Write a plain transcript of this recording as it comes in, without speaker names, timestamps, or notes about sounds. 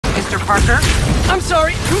Mr. Parker? I'm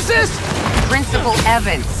sorry, who's this? Principal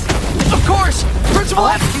Evans. Of course! Principal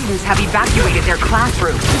All students have evacuated their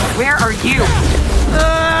classrooms. Where are you?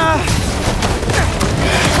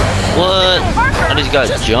 What? How these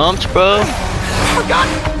guys jumped, bro? Forgot!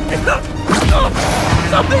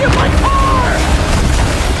 Something in my car!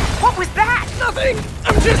 What was that? Nothing!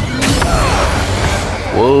 I'm just...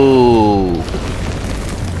 Whoa.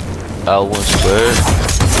 L1 squared.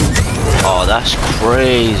 Oh, that's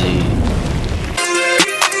crazy.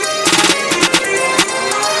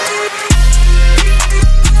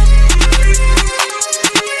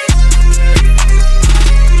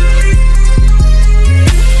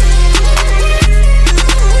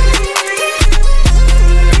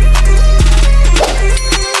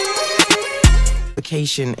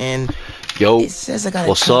 And yo, it says I gotta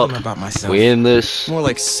what's tell up? them about myself. We in this. More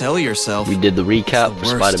like sell yourself. We did the recap for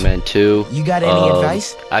Spider-Man 2. You got any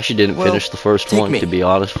advice? I actually didn't finish the first one, to be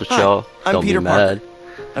honest with y'all. I'm Peter be mad.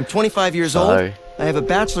 Parker. I'm 25 years Sorry. old. I have a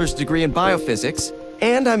bachelor's degree in biophysics,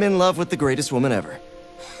 and I'm in love with the greatest woman ever.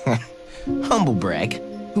 Humble brag.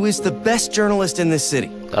 Who is the best journalist in this city.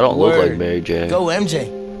 I don't look like Mary Jane. Go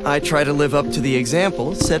MJ. I try to live up to the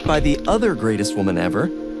example set by the other greatest woman ever,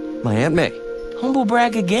 my Aunt May. Humble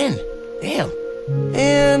brag again. Damn.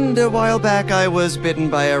 And a while back, I was bitten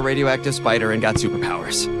by a radioactive spider and got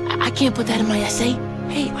superpowers. I can't put that in my essay.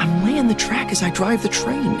 Hey, I'm laying the track as I drive the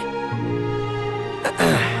train.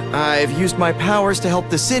 I've used my powers to help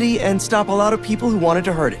the city and stop a lot of people who wanted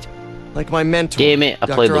to hurt it. Like my mentor, Damn it, I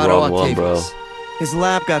played the Dr. wrong one, bro. His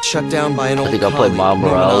lab got shut down by an old I think I played Miles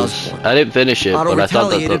Morales. I didn't finish it, but I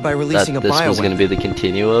thought that, this was going to be the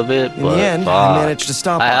continue of it. In the end, I managed to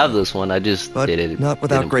stop I have this one, I just but didn't not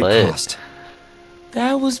without great play cost.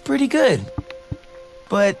 That was pretty good.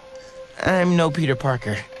 But I'm no Peter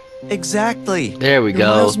Parker. Exactly. There we You're go.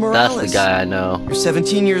 Miles That's Morales. the guy I know. You're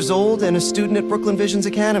 17 years old and a student at Brooklyn Vision's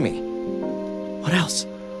Academy. What else?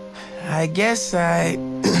 I guess I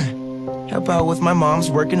help out with my mom's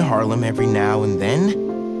work in Harlem every now and then.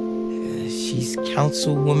 She's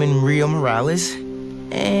Councilwoman Rio Morales.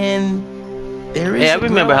 And there is Hey, I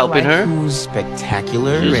remember helping her. Who's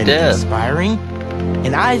spectacular She's and dead. inspiring.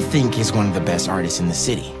 And I think is one of the best artists in the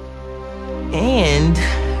city. And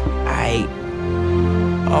I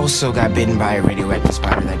also got bitten by a radioactive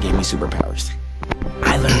spider that gave me superpowers.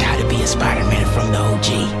 I learned how to be a Spider-Man from the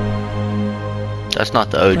OG. That's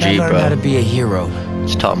not the But I OG, learned how to bro. be a hero.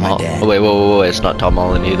 It's Tom my Holland. dad. Oh, wait, it's not Tom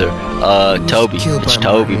Holland either. Toby. killed It's by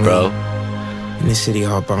Toby, Martin bro. In the City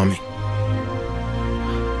Hall bombing.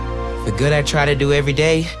 The good I try to do every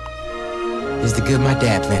day is the good my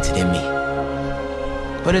dad planted in me.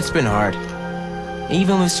 But it's been hard.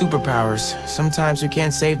 Even with superpowers, sometimes we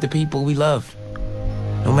can't save the people we love.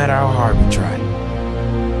 No matter how hard we try.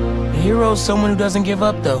 A hero's someone who doesn't give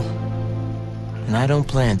up, though. And I don't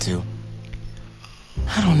plan to.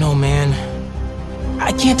 I don't know, man.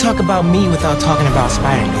 I can't talk about me without talking about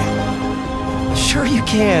Spider-Man. Sure you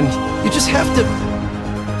can. You just have to...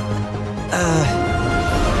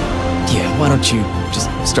 Yeah, why don't you just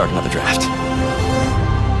start another draft?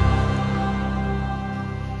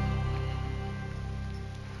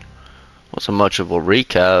 Wasn't much of a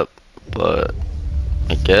recap, but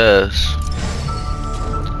I guess.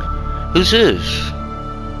 Who's this?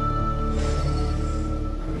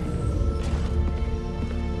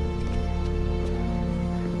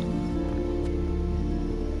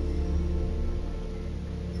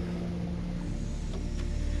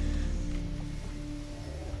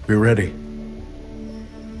 We're ready.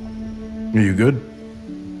 Are you good?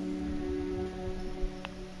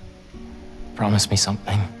 Promise me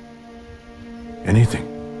something. Anything?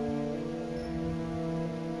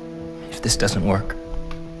 If this doesn't work,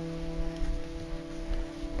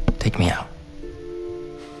 take me out.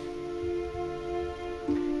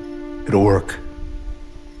 It'll work.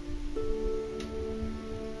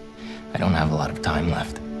 I don't have a lot of time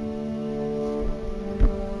left.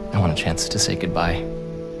 I want a chance to say goodbye.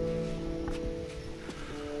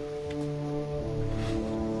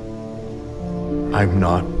 I'm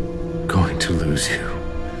not going to lose you.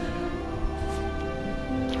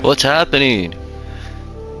 What's happening?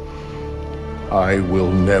 I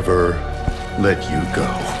will never let you go.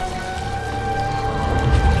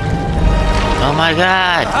 Oh my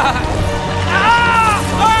god!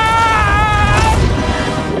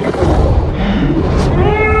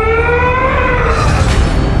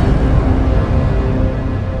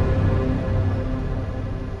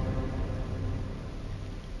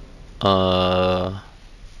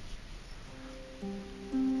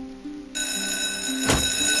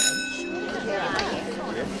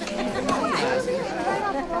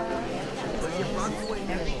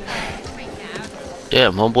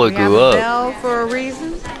 Damn, homeboy We have grew a up. bell for a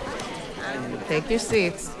reason. Take your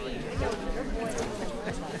seats.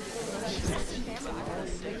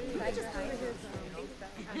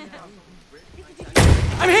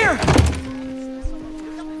 I'm here!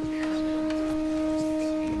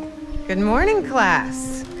 Good morning,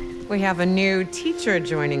 class. We have a new teacher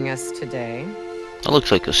joining us today. That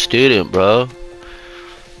looks like a student, bro.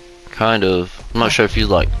 Kind of. I'm not sure if he's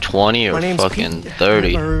like 20 or My name's fucking Pete,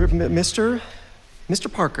 30. or Mr.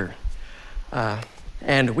 Parker.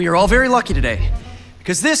 And we are all very lucky today,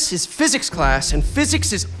 because this is physics class, and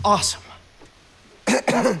physics is awesome.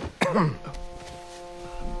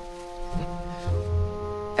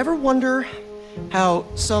 Ever wonder how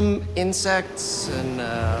some insects and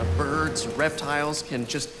birds, reptiles can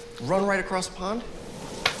just run right across a pond?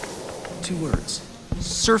 2 words.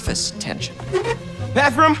 Surface tension.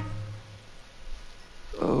 Bathroom?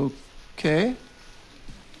 Okay.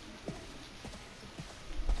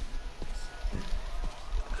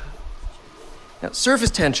 Now, surface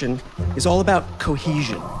tension is all about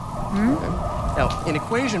cohesion. Now, in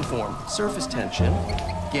equation form, surface tension,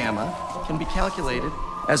 gamma, can be calculated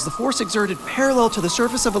as the force exerted parallel to the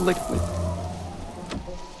surface of a liquid,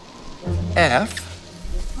 F,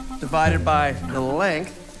 divided by the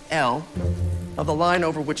length, L, of the line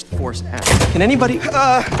over which the force acts. Can anybody...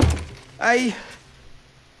 I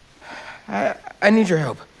need your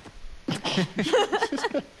help.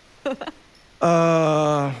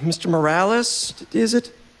 Mr. Morales, is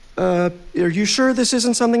it? Are you sure this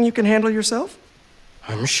isn't something you can handle yourself?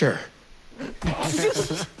 I'm sure.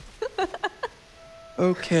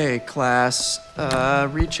 Okay, class.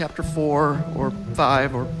 Read chapter 4 or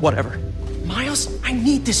 5 or whatever. Miles, I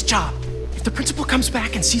need this job. If the principal comes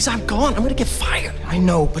back and sees I'm gone, I'm gonna get fired. I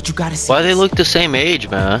know, but you gotta see. Why they look the same age,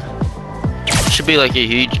 man? Should be like a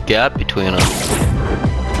huge gap between them.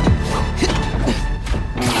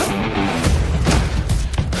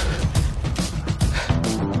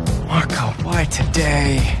 Marco, why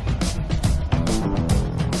today?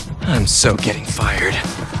 I'm so getting fired.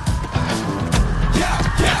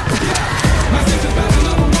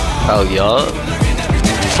 Oh, yeah?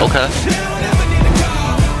 Okay.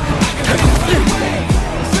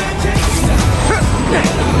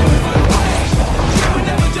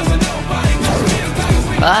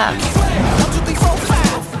 Ah!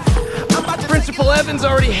 Principal Evans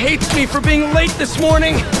already hates me for being late this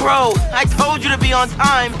morning. Bro, I told you to be on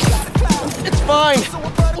time. It's fine.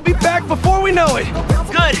 We'll be back before we know it.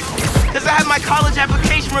 Good, because I have my college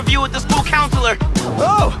application review with the school counselor.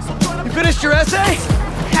 Oh, you finished your essay?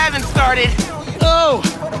 Haven't started. Oh,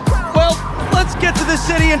 well, let's get to the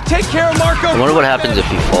city and take care of Marco. I wonder what happens if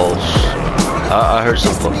he falls. I heard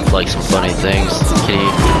some funny things. Can he...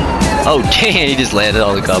 Oh, dang, he just landed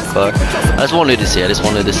on the cop car. I just wanted to see. I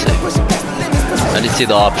didn't see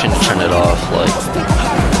the option to turn it off, like...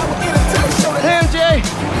 Hey, MJ!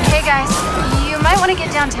 Hey guys, you might want to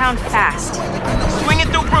get downtown fast. Swinging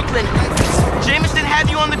through Brooklyn. Jameson have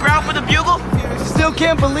you on the ground for the bugle? Still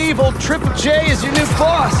can't believe old Triple J is your new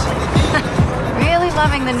boss. Really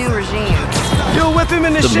loving the new regime. You'll whip him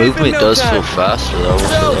into The shape movement in no does time. feel faster, though.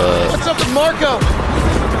 So, what's up with Marco?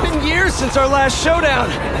 Been years since our last showdown.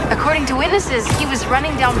 According to witnesses, he was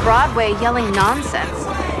running down Broadway yelling nonsense.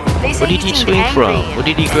 They say What did he seemed swing angry from? and What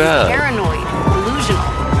did he grab? Paranoid, delusional.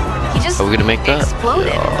 He just Are we gonna make that?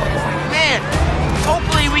 exploded. Yeah. Man,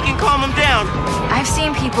 hopefully we can calm him down. I've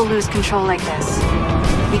seen people lose control like this.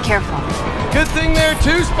 Be careful. Good thing there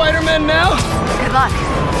too, Spider-Man now. Good luck.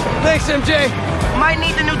 Thanks, MJ. Might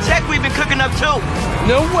need the new tech we've been cooking up too.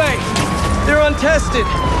 No way. They're untested.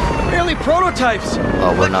 Barely prototypes.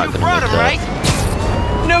 Oh, we're But not you gonna brought make him, that.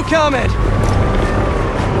 right? No comment.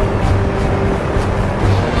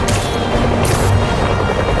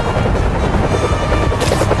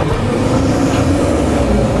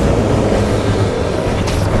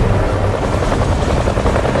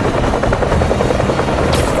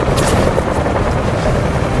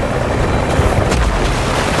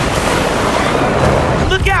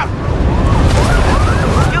 Look out!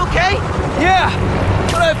 You okay? Yeah,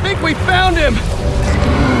 but I think we found him.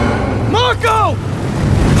 Marco!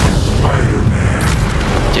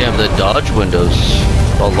 Damn, the dodge window's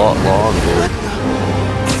a lot longer.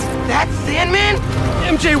 That's Sandman?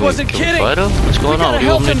 MJ wasn't Can we kidding. fight him? What's going We on? gotta What do you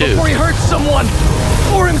help want me him to do? before he hurts someone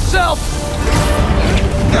or himself.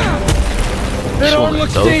 That Just arm wanna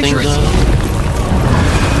looks throw things dangerous. at him?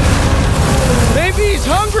 Maybe he's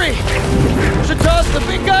hungry. Should toss the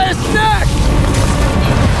big guy a snack.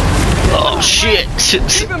 Oh shit!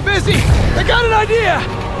 Keep him busy. I got an idea.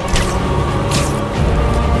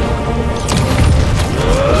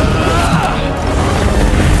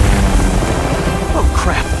 Oh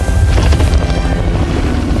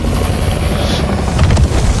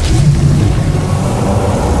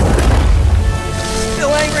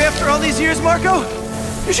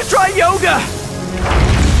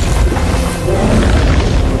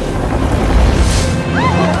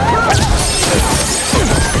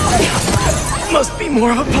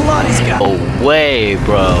more of a Pilates guy. Oh, way,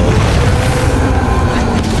 bro.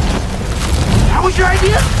 How was your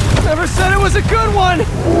idea? Never said it was a good one. It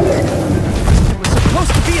was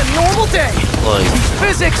supposed to be a normal day. Like, Teach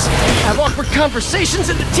physics, have awkward conversations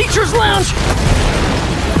in the teacher's lounge.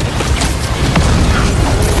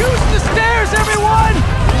 Use the stairs, everyone!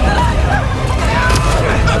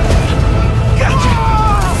 Gotcha!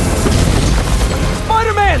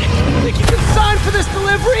 Spider-Man! Think you can sign for this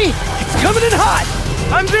delivery? It's coming in hot!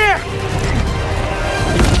 I'm there!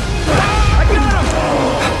 I got him!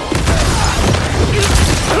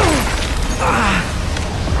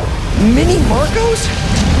 Mini Marcos?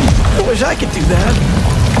 I wish I could do that.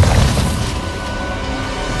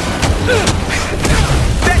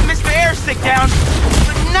 Set Mr. Airstick down,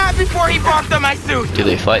 but not before he bonked on my suit. do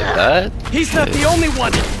they fight that? He's not the only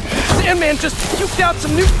one. Sandman just puked out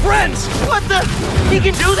some new friends. What the? He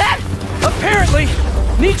can do that? Apparently.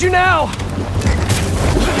 Need you now.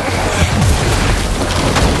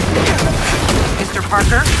 Mr.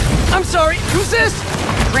 Parker, I'm sorry, who's this?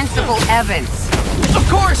 Principal Evans. Of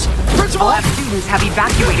course, Principal All students have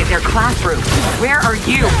evacuated their classroom. Where are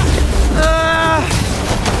you?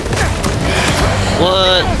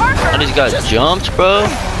 What? Oh, these guys jumped, bro?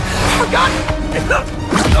 Forgot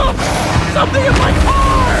something in my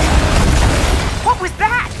car. What was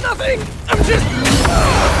that? Nothing. I'm just.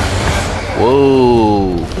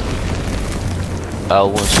 Whoa.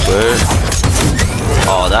 L1 square.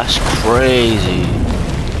 Oh, that's crazy.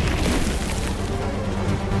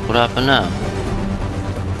 What happened now?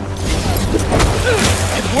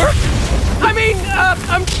 It worked. I mean,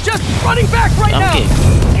 I'm just running back right now.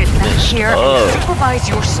 Get back here up. and supervise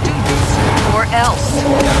your students, or else.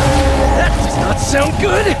 That does not sound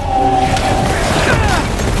good.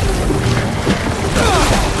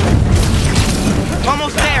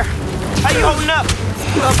 Almost there. How you holding up?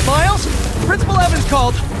 Miles, Principal Evans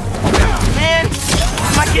called. Man,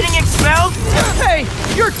 am I getting expelled? Hey,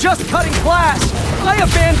 you're just cutting class. I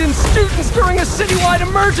abandoned students during a citywide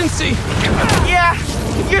emergency. Yeah,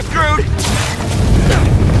 you're screwed.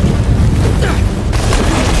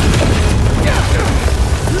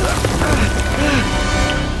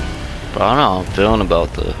 Bro, I don't know how I'm feeling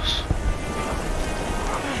about this.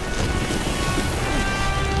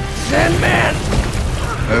 Sandman,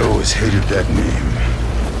 I always hated that name.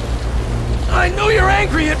 I know you're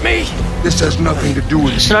angry at me. This has nothing to do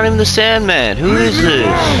with It's not even the Sandman. Who is this?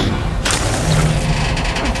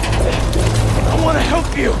 I want to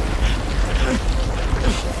help you.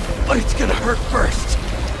 But it's gonna hurt first.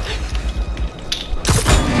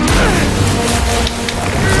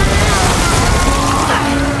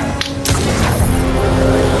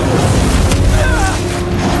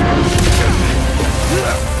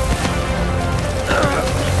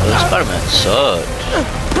 This Spider-Man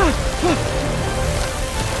sucks.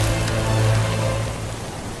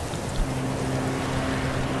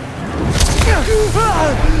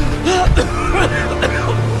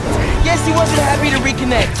 Guess he wasn't happy to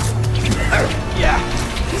reconnect. Yeah,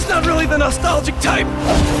 he's not really the nostalgic type.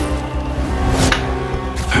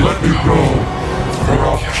 Let me go, or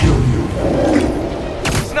I'll kill you.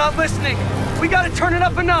 He's not listening. We gotta turn it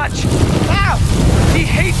up a notch. Wow! He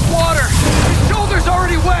hates water. His shoulder's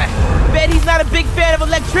already wet. Bet he's not a big fan of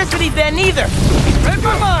electricity then either. Read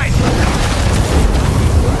my mind.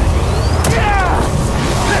 Yeah!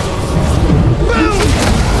 Boom!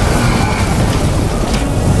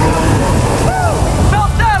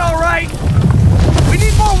 Felt that all right. We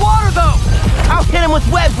need more water though. I'll hit him with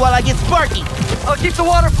webs while I get Sparky. I'll keep the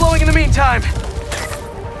water flowing in the meantime.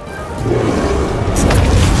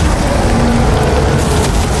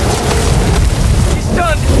 He's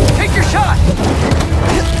done. Take your shot.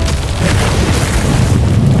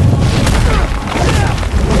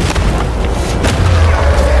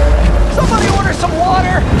 Somebody order some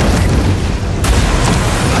water.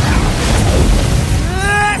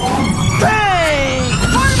 Bang!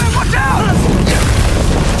 Fireman, watch out!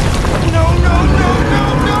 No, no, no, no,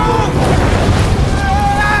 no!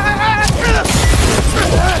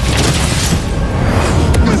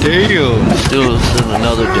 Damn. Still in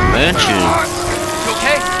another dimension. You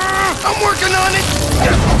okay? I'm working on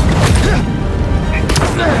it.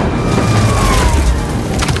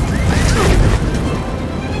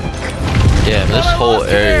 Damn, this whole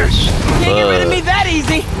area is Can't get rid of me fucked. that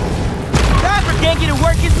easy. Driver can't get to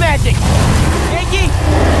work his magic. Yankee,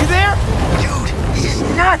 you there? Dude, he's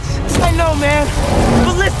nuts. I know, man.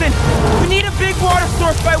 But listen, we need a big water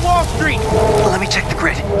source by Wall Street. Let me check the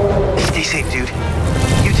grid. Stay safe, dude.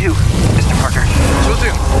 You too, Mr. Parker. Will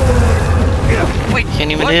do. Wait,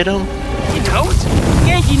 Can't even what? hit him? He knows?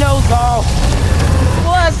 Yankee knows all.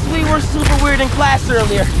 Plus, Plus, we were super weird in class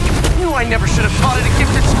earlier. Knew I never should have taught at a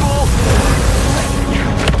gifted school.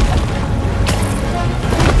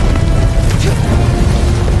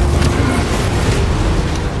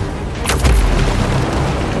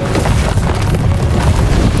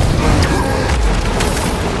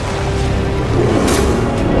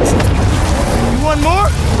 You want more?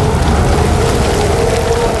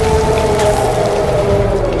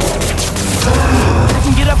 I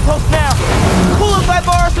can get up close now. Cool if I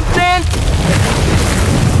borrow some sand?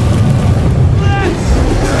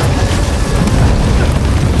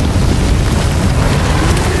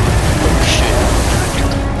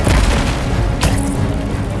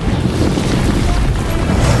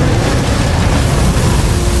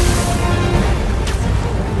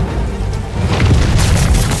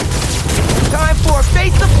 Time for a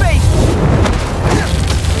face-to-face!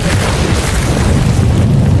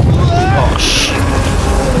 Oh shit.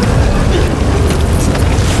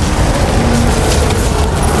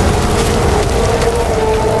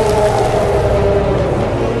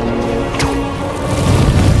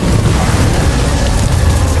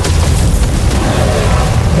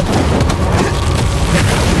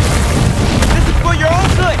 This is for your own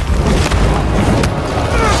good!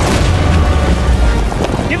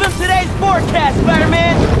 Give him today's forecast,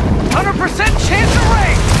 Spider-Man! 100% chance of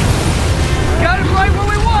rain! Got him right where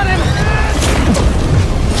we want him!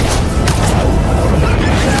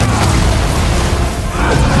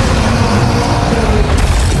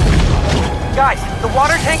 Guys, the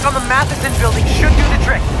water tank on the Matheson building should do the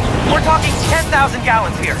trick. We're talking 10,000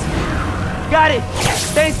 gallons here. Got it!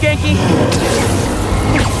 Thanks, Genki!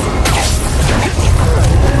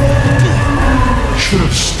 Should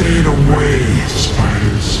have stayed away,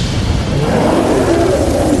 spiders.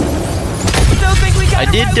 Still think we got I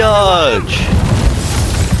it did right dodge.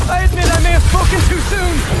 I admit I may have spoken too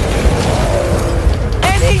soon.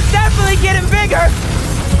 And he's definitely getting bigger!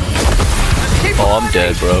 Just keep Oh, I'm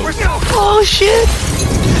dead, bro. We're so Oh shit.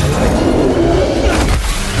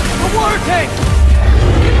 the water tank!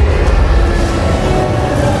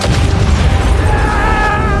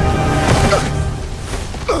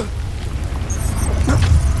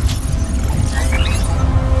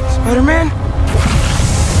 Spider-Man?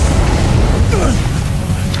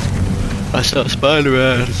 I saw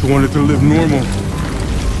Spider-Man. Just wanted to live normal,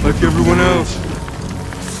 like everyone else.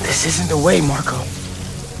 This isn't the way, Marco.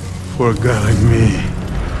 For a guy like me,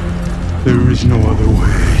 there is no other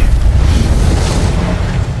way.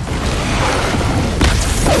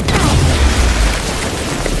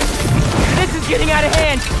 This is getting out of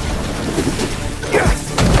hand!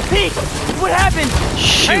 Pete! What happened?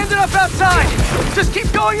 I ended up outside! Just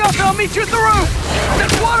keep going up and I'll meet you at the roof!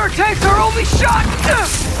 That water tank's our only shot!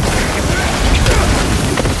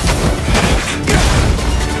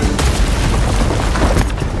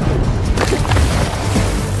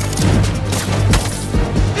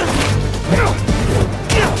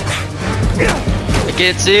 I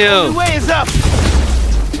can't see The him. way is up!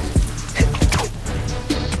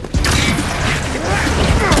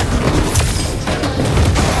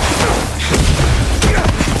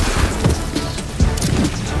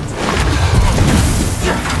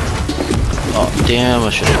 Oh damn, I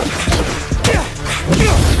should have.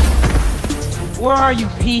 Where are you,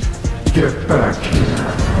 Pete? Get back here.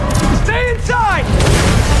 Stay inside!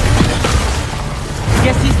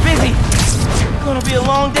 Guess he's busy. Gonna be a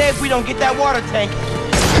long day if we don't get that water tank.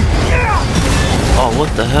 Oh, what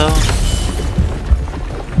the hell?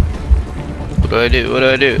 What do I do? What do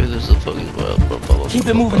I do? This is a fucking well. Keep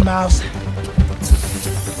it moving, Miles.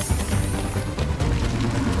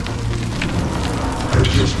 I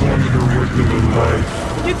just wanted a regular life.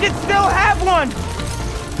 You can still have one!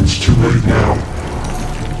 It's too late now.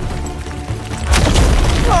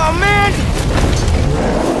 Oh, man!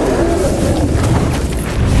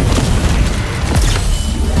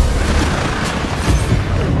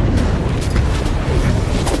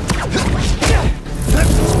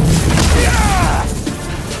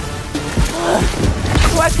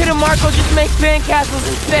 Why couldn't Marco just make sandcastles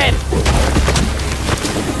instead?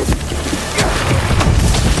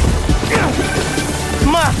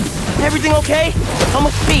 Ma, everything okay?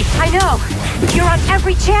 Almost Pete. I know. You're on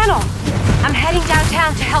every channel. I'm heading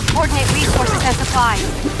downtown to help coordinate resources and supplies.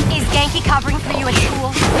 Is Genki covering for you at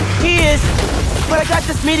school? He is. But I got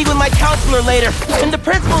this meeting with my counselor later, and the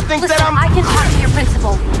principal thinks Listen, that I'm... I can talk to your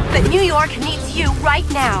principal, but New York needs you right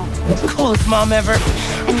now. Coolest mom ever.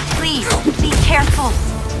 And please, be careful.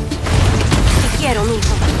 Te quiero,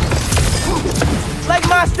 mijo. Like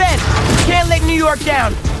Ma said, can't let New York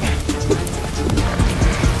down.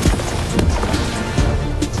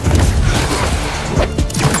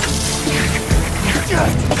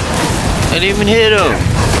 Can't even hit him.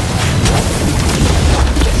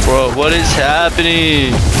 Bro, what is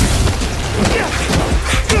happening?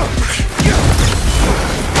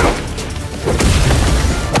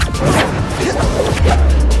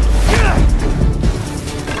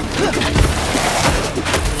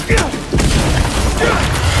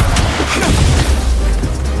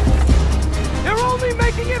 You're only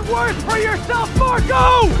making it worse for yourself, Marco!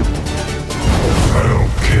 I don't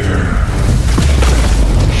care.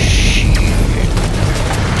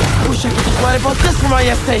 I wish I could just write about this for my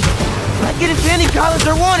essay. I'd get into any college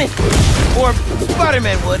I wanted. Or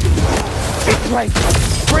Spider-Man would. Right.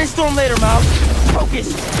 Brainstorm later, Miles.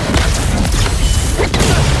 Focus.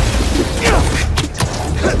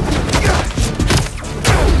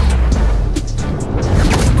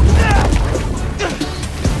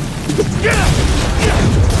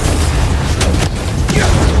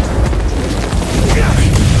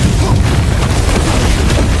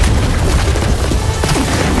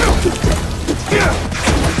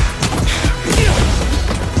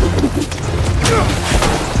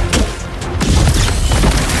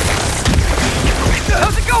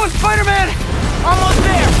 How's it going, Spider-Man? Almost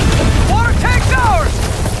there. Water tank's ours.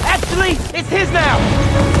 Actually, it's his now.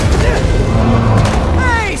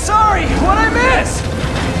 Hey, sorry, what'd I miss?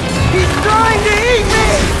 He's trying to eat me.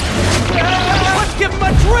 Let's give him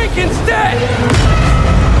a drink instead!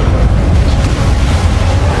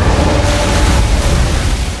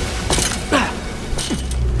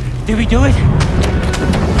 Did we do it?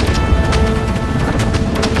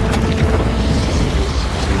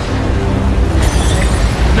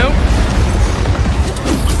 Nope.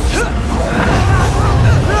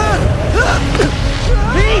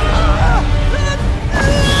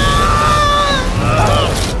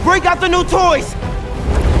 Break out the new toys!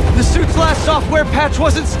 The suit's last software patch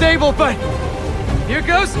wasn't stable, but here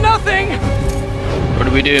goes nothing! What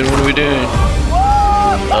are we doing? What are we doing?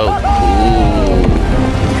 Oh,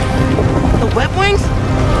 The web wings?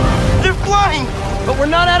 They're flying! But we're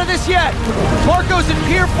not out of this yet! Marco's at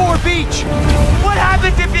Pier 4 Beach! What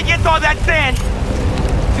happens if he gets all that sand?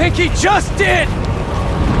 Think he just did!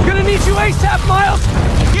 Gonna need you ASAP, Miles!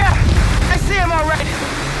 Yeah, I see him all right.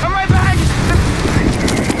 I'm right behind you.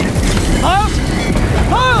 Miles?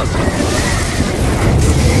 Miles!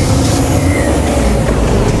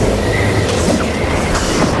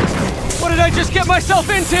 What did I just get myself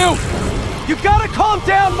into? You gotta calm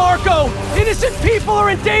down, Marco! Innocent people are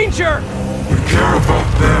in danger! We care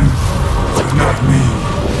about them, but not me.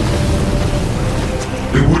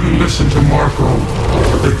 They wouldn't listen to Marco,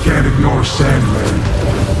 but they can't ignore Sandman.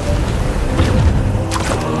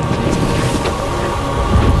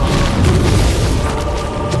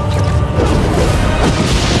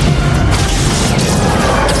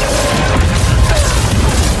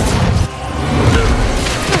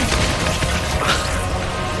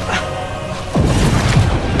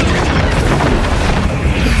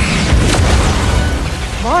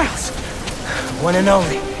 Miles! One and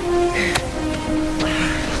only.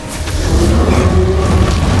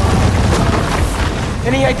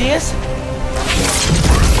 Any ideas?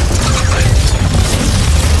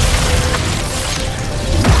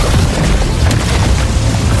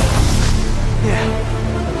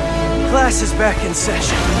 Yeah. Class is back in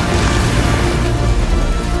session.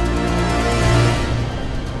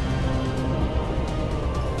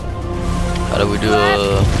 how do we do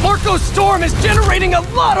a... Marco's storm is generating a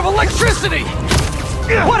lot of electricity!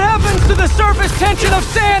 What happens to the surface tension of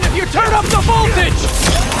sand if you turn up the voltage?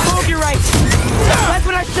 Move, you're right. Like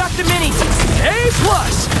when I shot the minis. A+!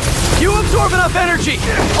 You absorb enough energy,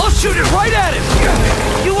 I'll shoot it right at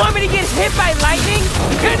him! You want me to get hit by lightning?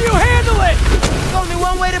 Can you handle it? There's only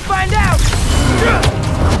one way to find out.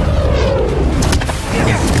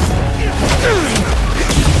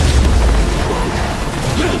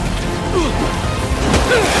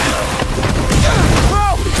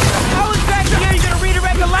 Bro, how exactly are you gonna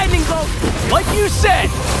redirect a lightning bolt? Like you said,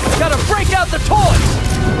 gotta break out the toys!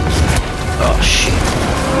 Oh, shit.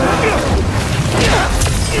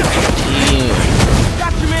 Damn.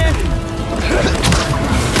 Gotcha, man.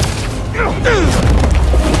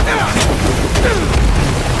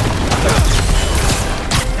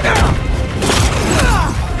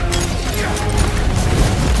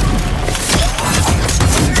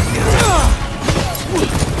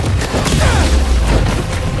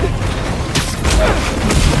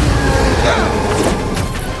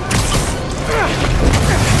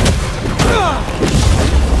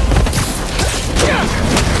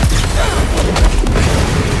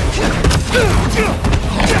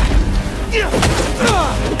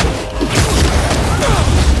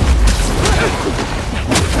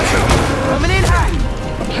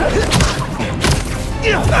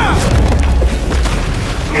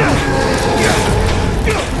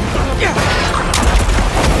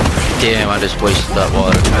 wasted that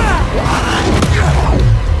water.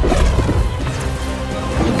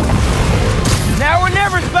 Now or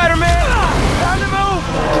never, Spider-Man! Time to move!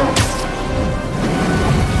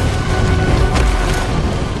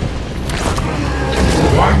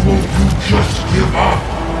 Why won't you just give up?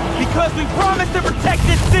 Because we promised to protect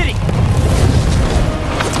this city!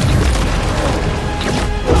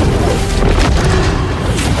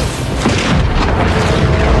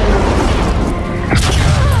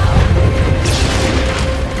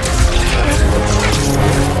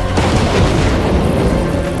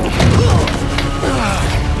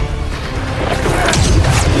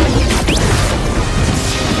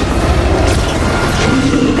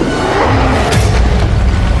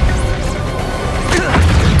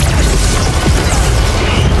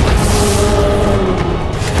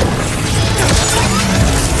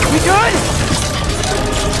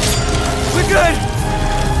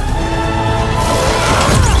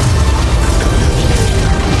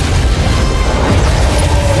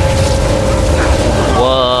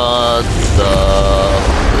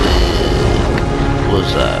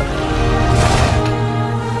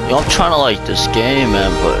 I'm trying to like this game,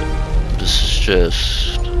 man, but this is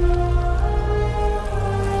just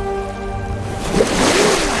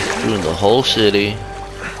doing the whole city.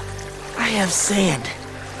 I have sand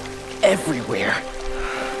everywhere.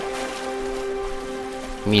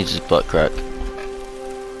 Needs his butt crack.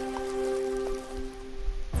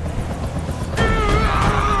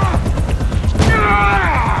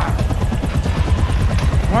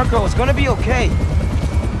 Marco, it's gonna be okay.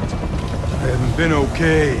 I haven't been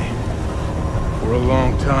okay for a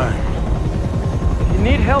long time. If you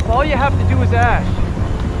need help, all you have to do is ask.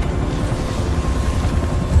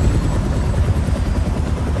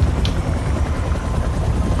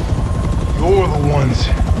 You're the ones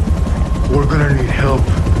who are gonna need help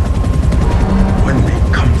when they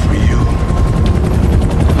come for you.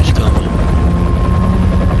 Who's coming?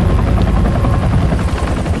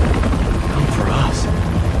 Come for us.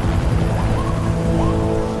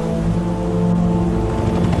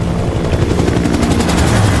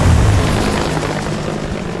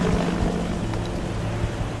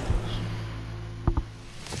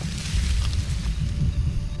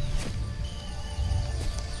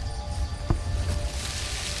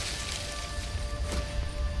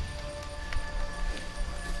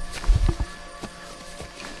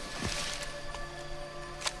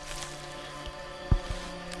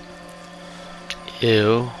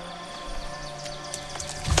 Ew.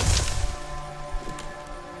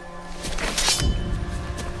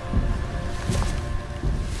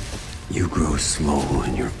 You grow slow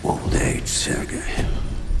in your old age, Sergei.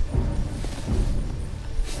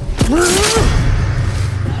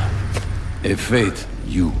 A fate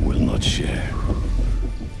you will not share.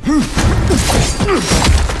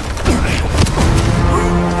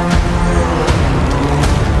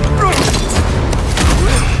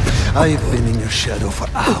 I've been in your shadow for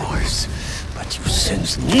hours, but you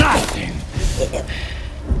sense nothing.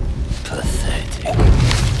 Pathetic.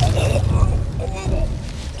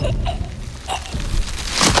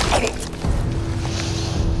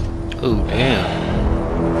 Oh, damn.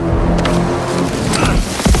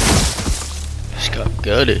 Just got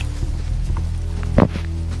gutted.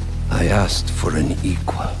 I asked for an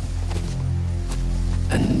equal.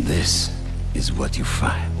 And this is what you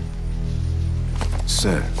find.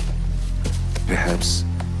 Sir, perhaps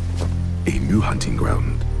a new hunting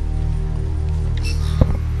ground.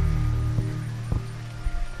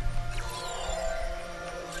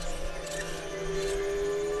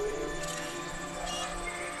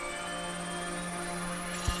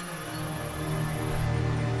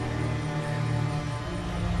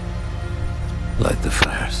 Light the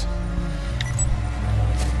fires.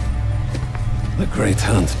 The great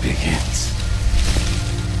hunt begins.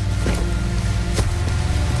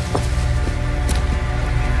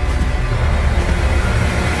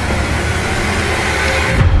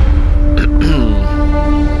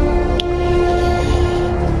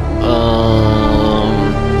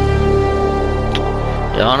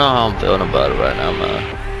 Yeah, I don't know how I'm feeling about it right now, man.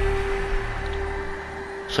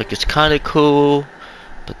 It's like it's kind of cool,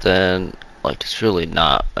 but then like it's really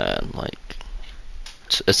not, man. Like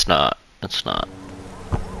it's not. It's not.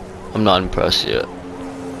 I'm not impressed yet.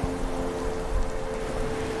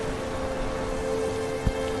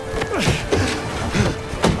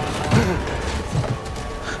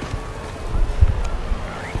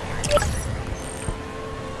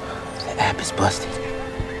 The app is busted.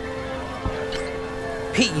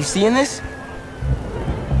 Pete, you seeing this?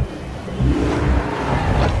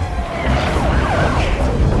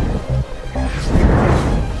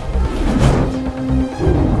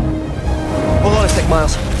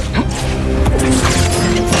 Miles.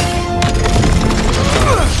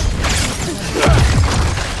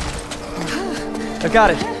 I got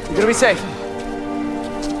it. You're gonna be safe.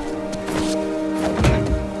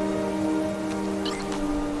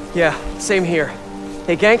 Yeah, same here.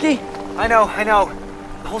 Hey, Genki? I know.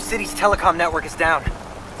 The whole city's telecom network is down.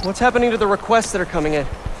 What's happening to the requests that are coming in?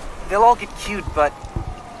 They'll all get queued, but...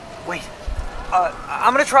 Wait.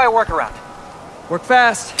 I'm gonna try a workaround. Work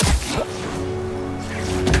fast.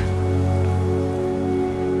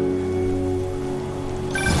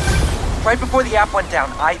 Right before the app went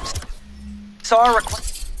down, I saw a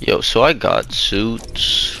request. Yo, so I got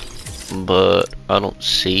suits, but I don't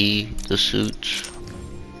see the suits.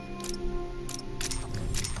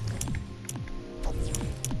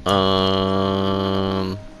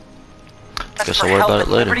 Guess I'll worry about it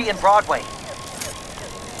later. Liberty and Broadway.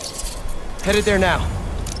 Headed there now.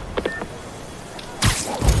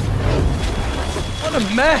 What a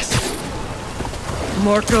mess!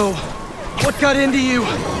 Marco, what got into you?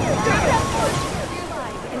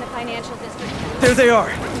 In the financial district. There they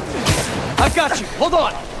are. I've got you. Hold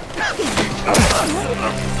on.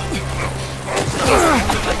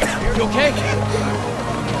 You okay?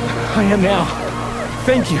 I am now.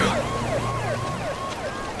 Thank you.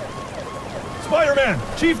 Spider-Man!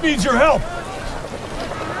 Chief needs your help!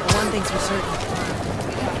 One thing's for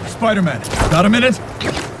certain. Spider-Man, got a minute?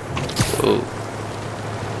 Oh.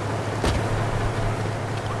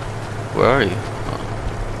 Where are you?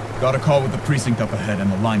 Got a call with the precinct up ahead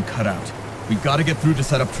and the line cut out. We gotta get through to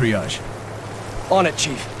set up triage. On it,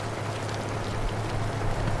 Chief.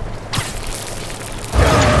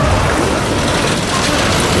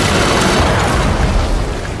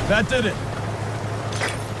 That did it.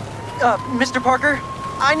 Mr. Parker,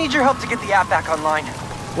 I need your help to get the app back online.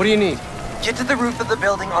 What do you need? Get to the roof of the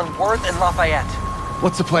building on Worth and Lafayette.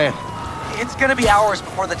 What's the plan? It's gonna be hours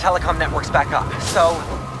before the telecom network's back up, so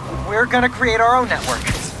we're gonna create our own network.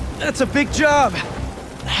 That's a big job.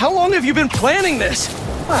 How long have you been planning this?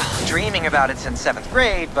 Well, dreaming about it since 7th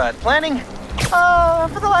grade, but planning?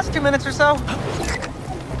 For the last 2 minutes or so.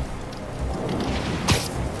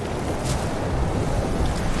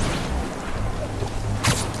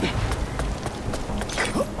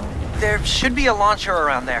 There should be a launcher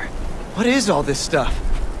around there. What is all this stuff?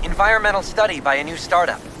 Environmental study by a new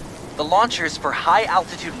startup. The launcher's for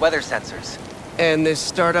high-altitude weather sensors. And this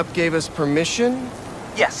startup gave us permission?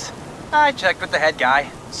 Yes. I checked with the head guy.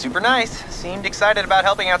 Super nice. Seemed excited about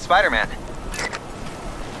helping out Spider-Man.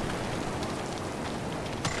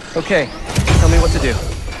 Okay, tell me what to do.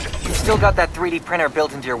 You still got that 3D printer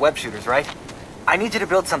built into your web shooters, right? I need you to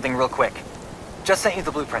build something real quick. Just sent you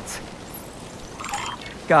the blueprints.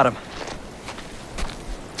 Got him.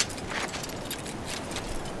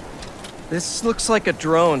 This looks like a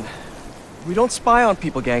drone. We don't spy on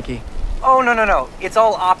people, Genki. Oh, no. It's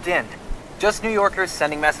all opt-in. Just New Yorkers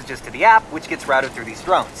sending messages to the app, which gets routed through these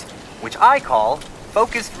drones, which I call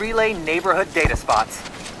Focused Relay Neighborhood Data Spots.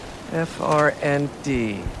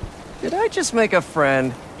 FRND. Did I just make a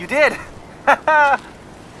friend? You did!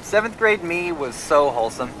 7th grade me was so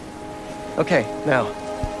wholesome. Okay, now,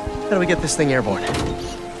 how do we get this thing airborne?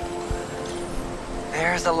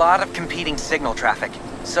 There's a lot of competing signal traffic,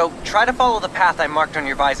 so try to follow the path I marked on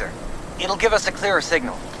your visor. It'll give us a clearer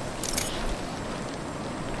signal.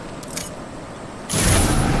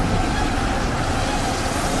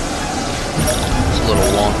 It's a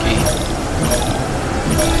little wonky.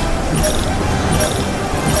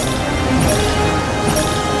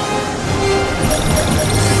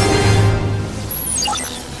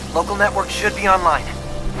 Local network should be online.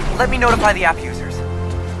 Let me notify the app users.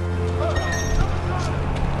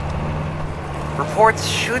 Reports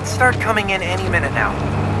should start coming in any minute now.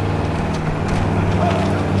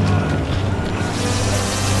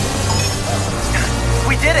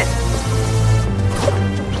 We did it!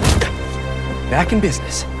 Back in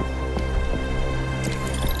business.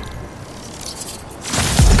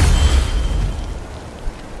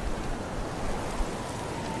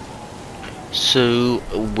 So,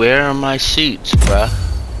 where are my suits, bruh?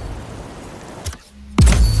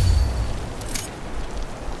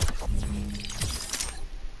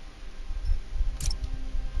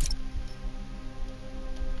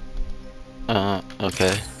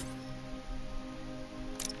 Okay.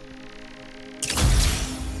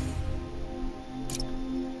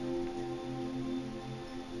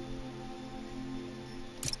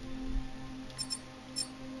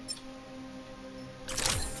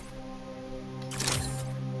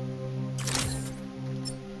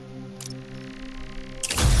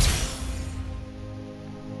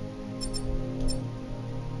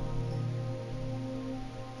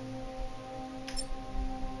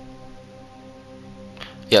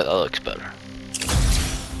 Yeah, that looks better.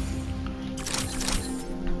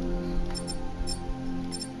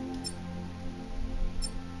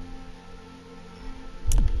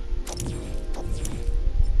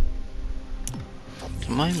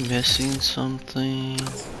 Am I missing something?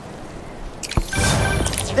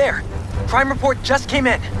 There! Crime report just came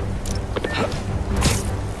in.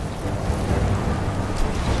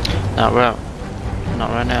 Not right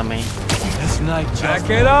now, man. This night, Back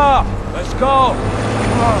it up! Let's go!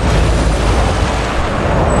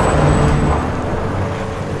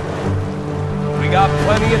 We got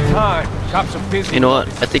plenty of time. Cops are busy. You know what?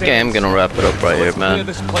 I think I am gonna wrap it up right here, man.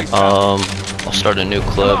 I'll start a new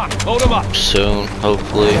clip soon,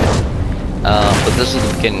 hopefully. But this is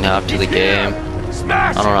the beginning half to the game.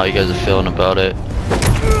 I don't know how you guys are feeling about it.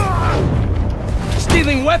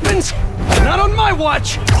 Stealing weapons? Not on my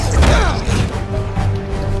watch!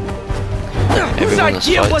 Whose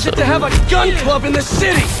idea was it to have a gun club in the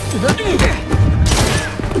city?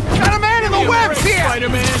 Got a man in the webs here!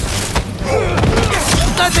 Spider-Man!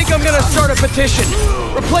 I think I'm gonna start a petition.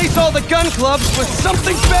 Replace all the gun clubs with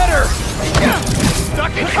something better!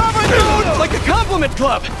 Stuck in cover, dude! Like a compliment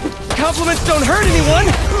club! Compliments don't hurt anyone,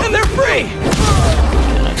 and they're free!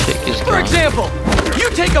 Can I take his gun? For example, you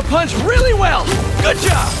take a punch really well! Good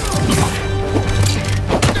job!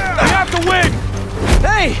 I have to win!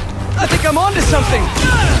 Hey! I think I'm onto something!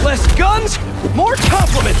 Less guns, more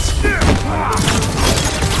compliments!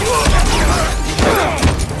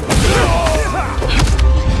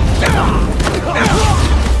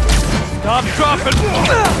 Stop dropping!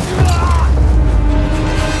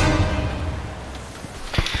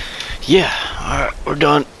 Yeah, alright, we're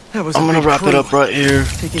done. I'm gonna wrap it up right here.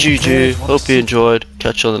 GG. Hope you enjoyed.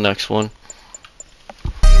 Catch you on the next one.